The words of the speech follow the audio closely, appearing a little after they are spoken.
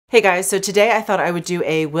Hey guys, so today I thought I would do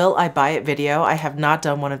a will I buy it video. I have not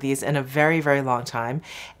done one of these in a very, very long time.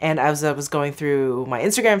 And as I was going through my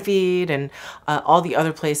Instagram feed and all the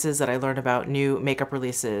other places that I learned about new makeup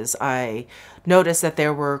releases, I noticed that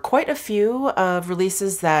there were quite a few of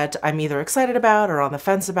releases that I'm either excited about or on the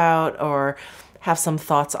fence about or have some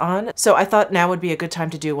thoughts on. So I thought now would be a good time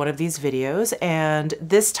to do one of these videos. And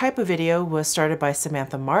this type of video was started by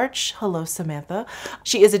Samantha March. Hello, Samantha.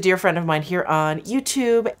 She is a dear friend of mine here on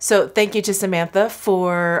YouTube. So thank you to Samantha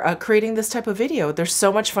for creating this type of video. They're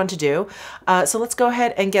so much fun to do. So let's go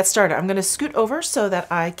ahead and get started. I'm gonna scoot over so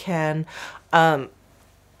that I can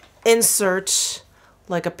insert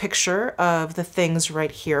like a picture of the things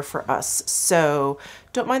right here for us. So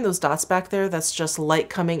don't mind those dots back there. That's just light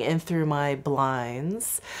coming in through my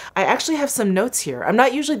blinds. I actually have some notes here. I'm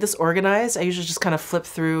not usually this organized. I usually just kind of flip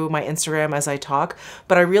through my Instagram as I talk,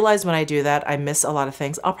 but I realize when I do that, I miss a lot of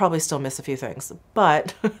things. I'll probably still miss a few things,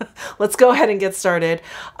 but let's go ahead and get started.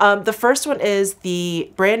 The first one is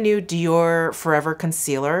the brand new Dior Forever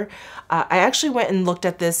Concealer. I actually went and looked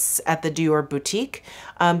at this at the Dior boutique.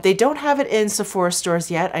 They don't have it in Sephora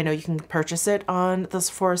stores yet. I know you can purchase it on the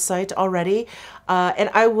Sephora site already. And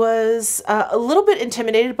I was a little bit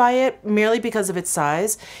intimidated by it merely because of its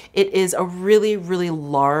size. It is a really, really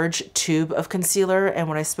large tube of concealer. And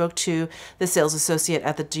when I spoke to the sales associate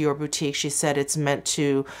at the Dior boutique, she said it's meant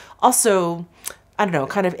to also, I don't know,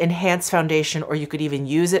 kind of enhance foundation, or you could even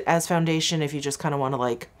use it as foundation if you just kind of want to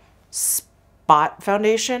like spot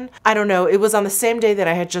foundation. I don't know. It was on the same day that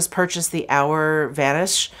I had just purchased the Hour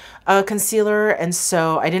Vanish concealer, and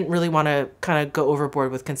so I didn't really want to kind of go overboard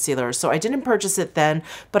with concealer, so I didn't purchase it then,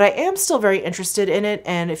 but I am still very interested in it.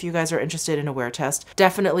 And if you guys are interested in a wear test,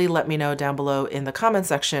 definitely let me know down below in the comment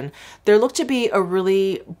section. There looked to be a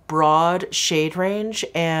really broad shade range,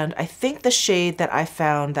 and I think the shade that I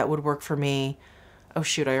found that would work for me, oh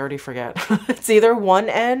shoot, I already forget. It's either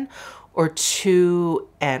 1N or 2N.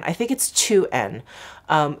 I think it's 2N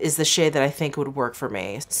is the shade that I think would work for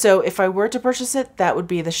me. So if I were to purchase it, that would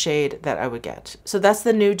be the shade that I would get. So that's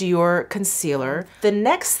the new Dior concealer. The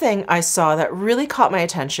next thing I saw that really caught my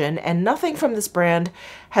attention, and nothing from this brand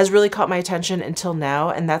has really caught my attention until now,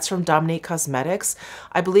 and that's from Dominique Cosmetics.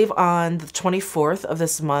 I believe on the 24th of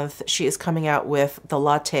this month, she is coming out with the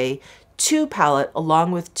Latte 2 palette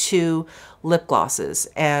along with 2 lip glosses,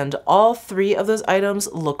 and all 3 of those items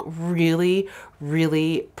look really,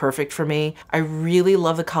 really perfect for me. I really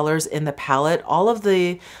love the colors in the palette. All of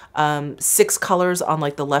the 6 colors on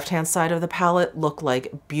like the left hand side of the palette look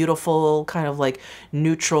like beautiful kind of like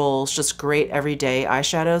neutrals, just great everyday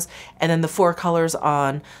eyeshadows, and then the 4 colors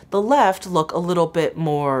on the left look a little bit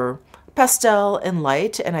more pastel and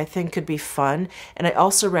light, and I think could be fun. And I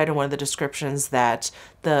also read in one of the descriptions that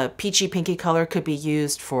the peachy pinky color could be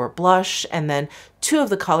used for blush, and then 2 of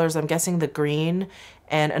the colors, I'm guessing the green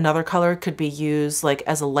and another color, could be used like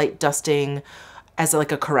as a light dusting, as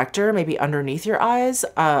like a corrector, maybe underneath your eyes.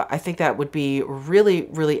 I think that would be really,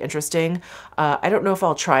 really interesting. I don't know if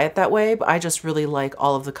I'll try it that way, but I just really like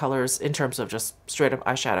all of the colors in terms of just straight up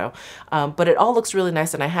eyeshadow. But it all looks really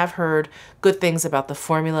nice, and I have heard good things about the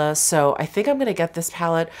formula, so I think I'm gonna get this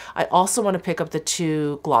palette. I also want to pick up the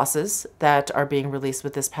 2 glosses that are being released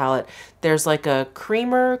with this palette. There's like a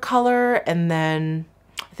creamer color, and then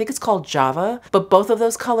I think it's called Java, but both of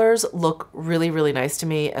those colors look really, really nice to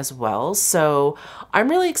me as well. So I'm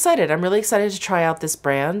really excited. I'm really excited to try out this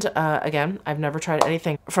brand. Again, I've never tried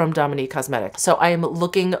anything from Dominique Cosmetics, so I am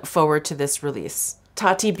looking forward to this release.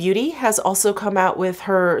 Tati Beauty has also come out with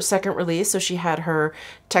her second release. So she had her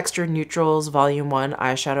Texture Neutrals Volume 1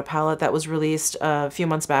 eyeshadow palette that was released a few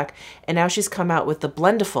months back, and now she's come out with the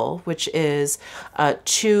Blendiful, which is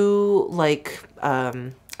 2 like, I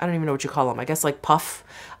don't even know what you call them. I guess like puff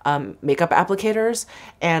makeup applicators.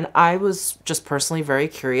 And I was just personally very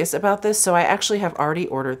curious about this, so I actually have already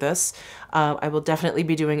ordered this. I will definitely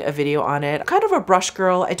be doing a video on it. I'm kind of a brush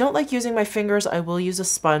girl. I don't like using my fingers. I will use a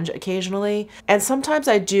sponge occasionally. And sometimes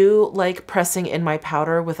I do like pressing in my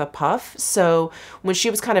powder with a puff. So when she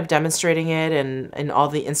was kind of demonstrating it and all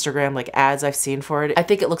the Instagram like ads I've seen for it, I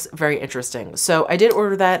think it looks very interesting. So I did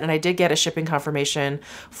order that, and I did get a shipping confirmation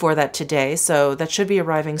for that today. So that should be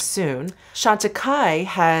arriving soon. Pkwy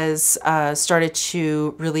has started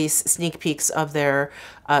to release sneak peeks of their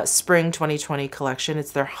spring 2020 collection.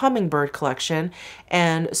 It's their Hummingbird collection,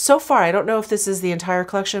 and so far, I don't know if this is the entire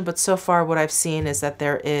collection, but so far what I've seen is that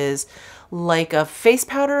there is like a face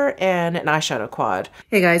powder and an eyeshadow quad.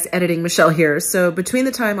 Hey guys, editing Michelle here. So between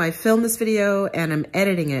the time I filmed this video and I'm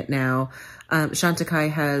editing it now,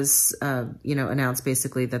 Pkwy has, you know, announced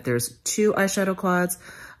basically that there's 2 eyeshadow quads,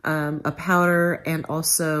 a powder, and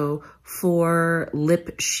also 4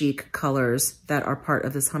 lip chic colors that are part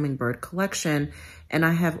of this Hummingbird collection. And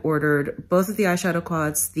I have ordered both of the eyeshadow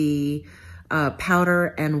quads, the powder,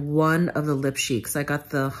 and 1 of the lip chics. I got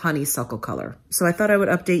the honeysuckle color. So I thought I would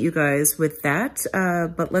update you guys with that,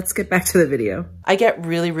 but let's get back to the video. I get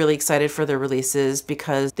really, really excited for their releases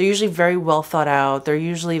because they're usually very well thought out. They're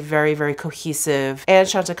usually very, very cohesive. And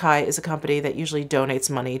Chantecaille is a company that usually donates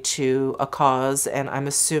money to a cause, and I'm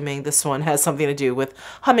assuming this one has something to do with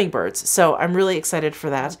hummingbirds. So I'm really excited for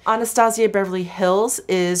that. Anastasia Beverly Hills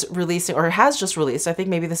is releasing, or has just released, I think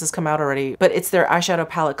maybe this has come out already, but it's their eyeshadow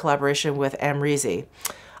palette collaboration with Amrezy.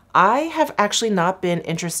 I have actually not been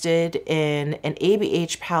interested in an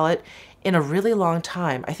ABH palette in a really long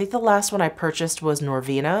time. I think the last one I purchased was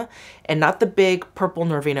Norvina, and not the big purple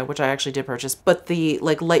Norvina, which I actually did purchase, but the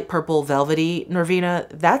like light purple velvety Norvina.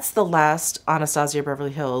 That's the last Anastasia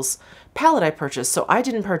Beverly Hills palette I purchased. So I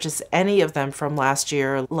didn't purchase any of them from last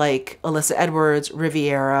year, like Alyssa Edwards,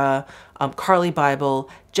 Riviera, Carly Bible.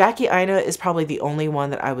 Jackie Aina is probably the only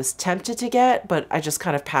one that I was tempted to get, but I just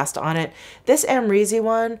kind of passed on it. This Amrezy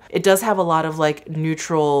one, it does have a lot of like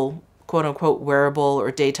neutral, quote unquote, wearable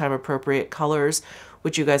or daytime appropriate colors,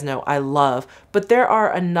 which you guys know I love. But there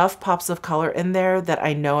are enough pops of color in there that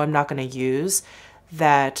I know I'm not going to use,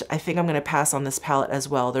 that I think I'm going to pass on this palette as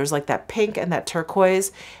well. There's like that pink and that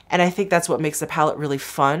turquoise, and I think that's what makes the palette really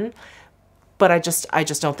fun. But I just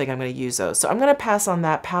don't think I'm going to use those. So I'm going to pass on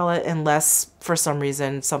that palette unless for some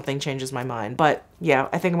reason something changes my mind. But yeah,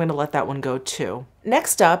 I think I'm going to let that one go too.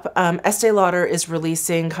 Next up, Estee Lauder is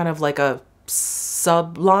releasing kind of like a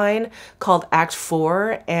sub-line called Act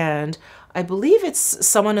 4, and I believe it's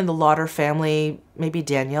someone in the Lauder family, maybe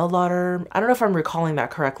Danielle Lauder. I don't know if I'm recalling that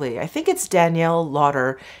correctly. I think it's Danielle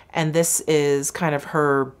Lauder, and this is kind of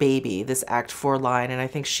her baby, this Act 4 line, and I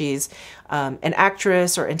think she's an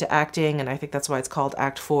actress or into acting, and I think that's why it's called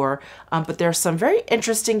Act 4. But there's some very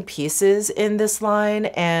interesting pieces in this line,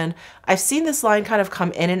 and I've seen this line kind of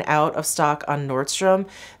come in and out of stock on Nordstrom.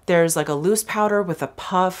 There's like a loose powder with a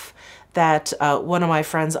puff that one of my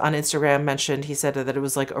friends on Instagram mentioned. He said that it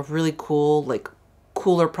was like a really cool, like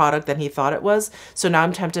cooler product than he thought it was. So now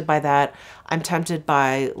I'm tempted by that. I'm tempted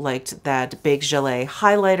by like that Beige Gelée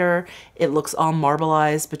highlighter. It looks all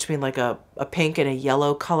marbleized between like a pink and a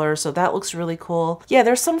yellow color. So that looks really cool. Yeah,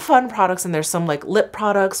 there's some fun products, and there's some like lip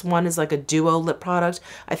products. One is like a duo lip product.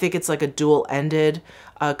 I think it's like a dual-ended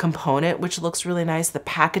component, which looks really nice. The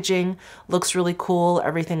packaging looks really cool.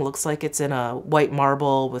 Everything looks like it's in a white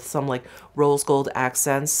marble with some like rose gold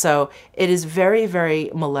accents. So it is very,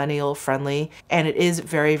 very millennial friendly, and it is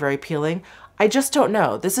very, very appealing. I just don't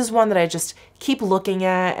know. This is one that I just keep looking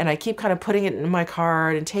at, and I keep kind of putting it in my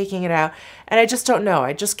cart and taking it out, and I just don't know.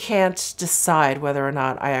 I just can't decide whether or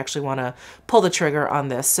not I actually want to pull the trigger on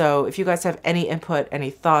this. So if you guys have any input,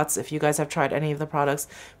 any thoughts, if you guys have tried any of the products,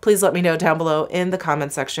 please let me know down below in the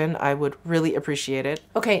comment section. I would really appreciate it.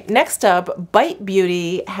 Okay, next up, Bite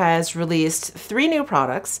Beauty has released 3 new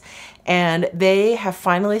products, and they have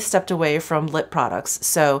finally stepped away from lip products.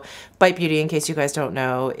 So Bite Beauty, in case you guys don't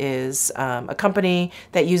know, is a company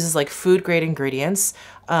that uses like food grade ingredients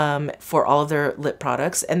for all of their lip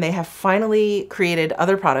products, and they have finally created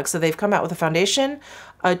other products. So they've come out with a foundation,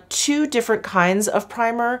 2 different kinds of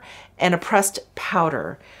primer, and a pressed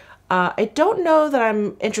powder. I don't know that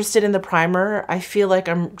I'm interested in the primer. I feel like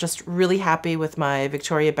I'm just really happy with my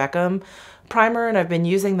Victoria Beckham primer, and I've been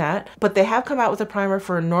using that. But they have come out with a primer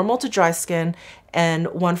for normal to dry skin and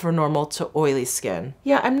one for normal to oily skin.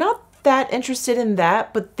 Yeah, I'm not that interested in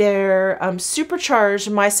that, but their supercharged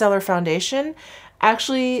micellar foundation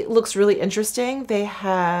actually looks really interesting. They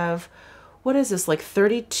have, what is this, like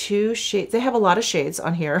 32 shades? They have a lot of shades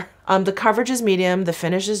on here. The coverage is medium, the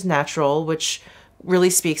finish is natural, which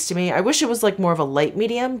really speaks to me. I wish it was like more of a light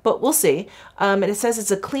medium, but we'll see. And it says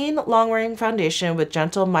it's a clean, long-wearing foundation with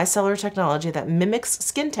gentle micellar technology that mimics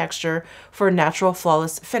skin texture for a natural,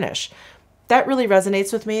 flawless finish. That really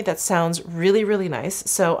resonates with me. That sounds really, really nice.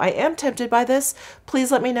 So I am tempted by this.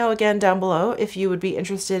 Please let me know again down below if you would be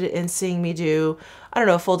interested in seeing me do, I don't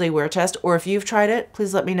know, a full day wear test, or if you've tried it,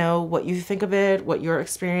 please let me know what you think of it, what your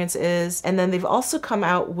experience is. And then they've also come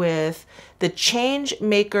out with the Change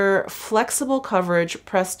Maker Flexible Coverage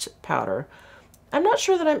Pressed Powder. I'm not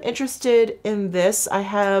sure that I'm interested in this. I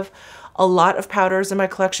have a lot of powders in my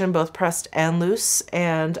collection, both pressed and loose,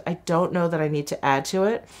 and I don't know that I need to add to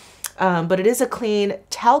it. But it is a clean,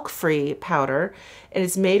 talc-free powder, and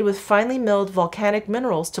it's made with finely milled volcanic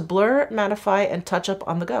minerals to blur, mattify, and touch up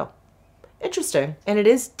on the go. Interesting. And it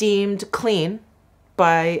is deemed clean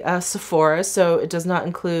by Sephora, so it does not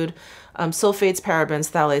include sulfates, parabens,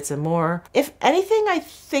 phthalates, and more. If anything, I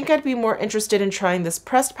think I'd be more interested in trying this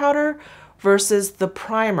pressed powder versus the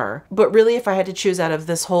primer. But really, if I had to choose out of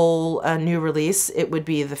this whole new release, it would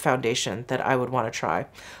be the foundation that I would want to try.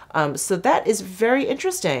 So that is very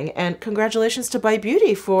interesting, and congratulations to By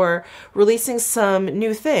Beauty for releasing some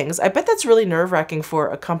new things. I bet that's really nerve-wracking for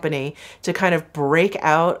a company to kind of break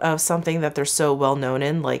out of something that they're so well known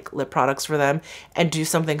in, like lip products for them, and do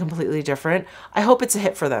something completely different. I hope it's a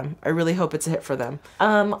hit for them. I really hope it's a hit for them.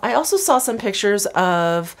 I also saw some pictures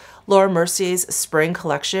of Laura Mercier's spring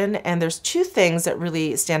collection, and there's two things that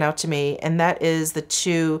really stand out to me, and that is the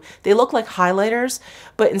two, they look like highlighters,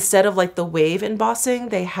 but instead of like the wave embossing,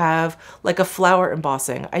 they have like a flower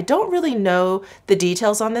embossing. I don't really know the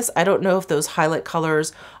details on this. I don't know if those highlight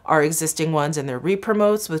colors are existing ones and they're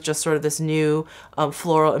re-promotes with just sort of this new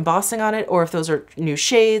floral embossing on it, or if those are new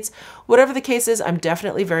shades. Whatever the case is, I'm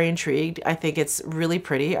definitely very intrigued. I think it's really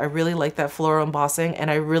pretty. I really like that floral embossing, and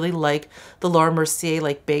I really like the Laura Mercier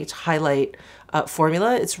like baked highlight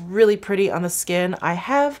formula. It's really pretty on the skin. I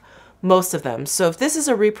have most of them, so if this is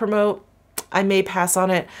a re-promote, I may pass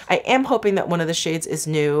on it. I am hoping that one of the shades is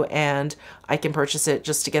new and I can purchase it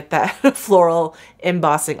just to get that floral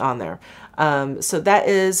embossing on there. So that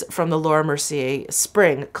is from the Laura Mercier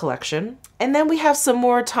Spring collection. And then we have some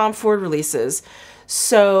more Tom Ford releases.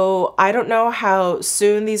 So I don't know how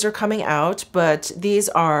soon these are coming out, but these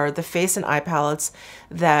are the face and eye palettes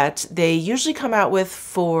that they usually come out with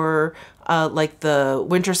for like the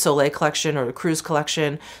Winter Soleil collection or the Cruise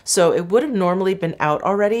collection. So it would have normally been out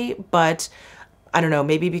already, but I don't know,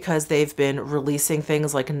 maybe because they've been releasing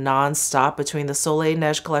things like non-stop between the Soleil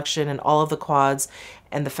Neige collection and all of the quads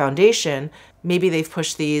and the foundation, maybe they've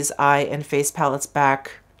pushed these eye and face palettes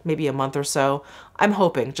back maybe a month or so. I'm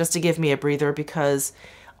hoping just to give me a breather because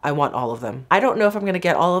I want all of them. I don't know if I'm going to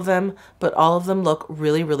get all of them, but all of them look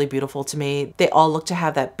really, really beautiful to me. They all look to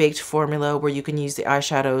have that baked formula where you can use the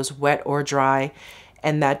eyeshadows wet or dry,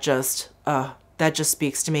 and that just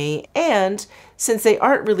speaks to me. And since they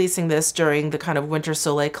aren't releasing this during the kind of Winter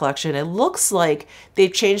Soleil collection, it looks like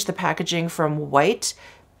they've changed the packaging from white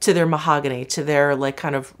to their mahogany, to their like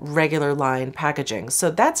kind of regular line packaging. So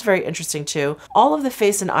that's very interesting too. All of the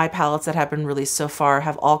face and eye palettes that have been released so far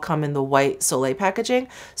have all come in the white Soleil packaging.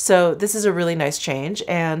 So this is a really nice change,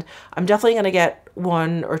 and I'm definitely gonna get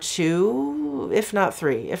one or two, if not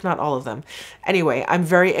three, if not all of them. Anyway, I'm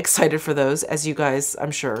very excited for those, as you guys, I'm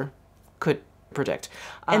sure, could predict.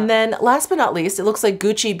 And then last but not least, it looks like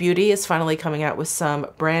Gucci Beauty is finally coming out with some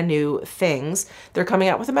brand new things. They're coming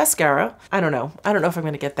out with a mascara. I don't know if I'm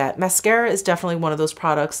going to get that. Mascara is definitely one of those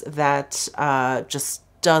products that just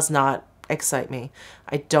does not excite me.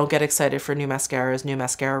 I don't get excited for new mascaras, new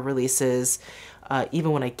mascara releases.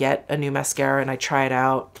 Even when I get a new mascara and I try it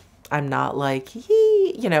out, I'm not like,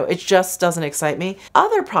 you know, it just doesn't excite me.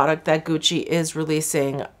 Other product that Gucci is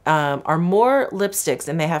releasing are more lipsticks,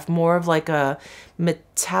 and they have more of like a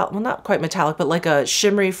metallic, well, not quite metallic, but like a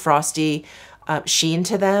shimmery, frosty sheen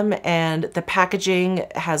to them. And the packaging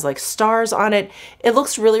has like stars on it. It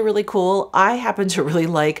looks really, really cool. I happen to really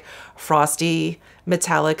like frosty,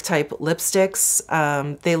 metallic type lipsticks.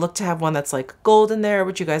 They look to have one that's like gold in there,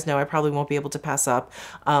 which you guys know I probably won't be able to pass up.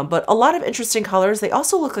 But a lot of interesting colors. They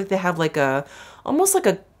also look like they have like a, almost like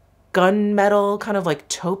a gunmetal kind of like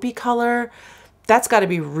taupey color. That's got to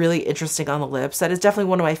be really interesting on the lips. That is definitely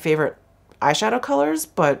one of my favorite eyeshadow colors,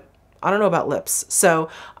 but I don't know about lips. So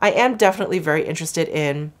I am definitely very interested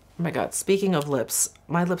in, oh my God, speaking of lips,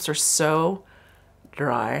 my lips are so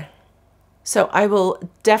dry. So I will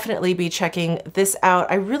definitely be checking this out.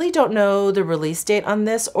 I really don't know the release date on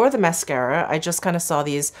this or the mascara. I just kind of saw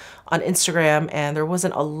these on Instagram and there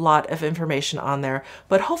wasn't a lot of information on there,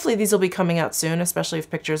 but hopefully these will be coming out soon, especially if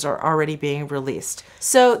pictures are already being released.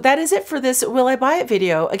 So that is it for this Will I Buy It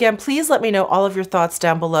video. Again, please let me know all of your thoughts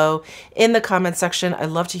down below in the comment section. I'd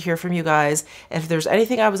love to hear from you guys. And if there's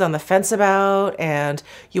anything I was on the fence about and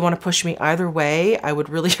you want to push me either way, I would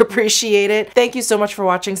really appreciate it. Thank you so much for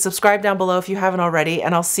watching. Subscribe down below if you haven't already,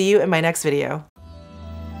 and I'll see you in my next video.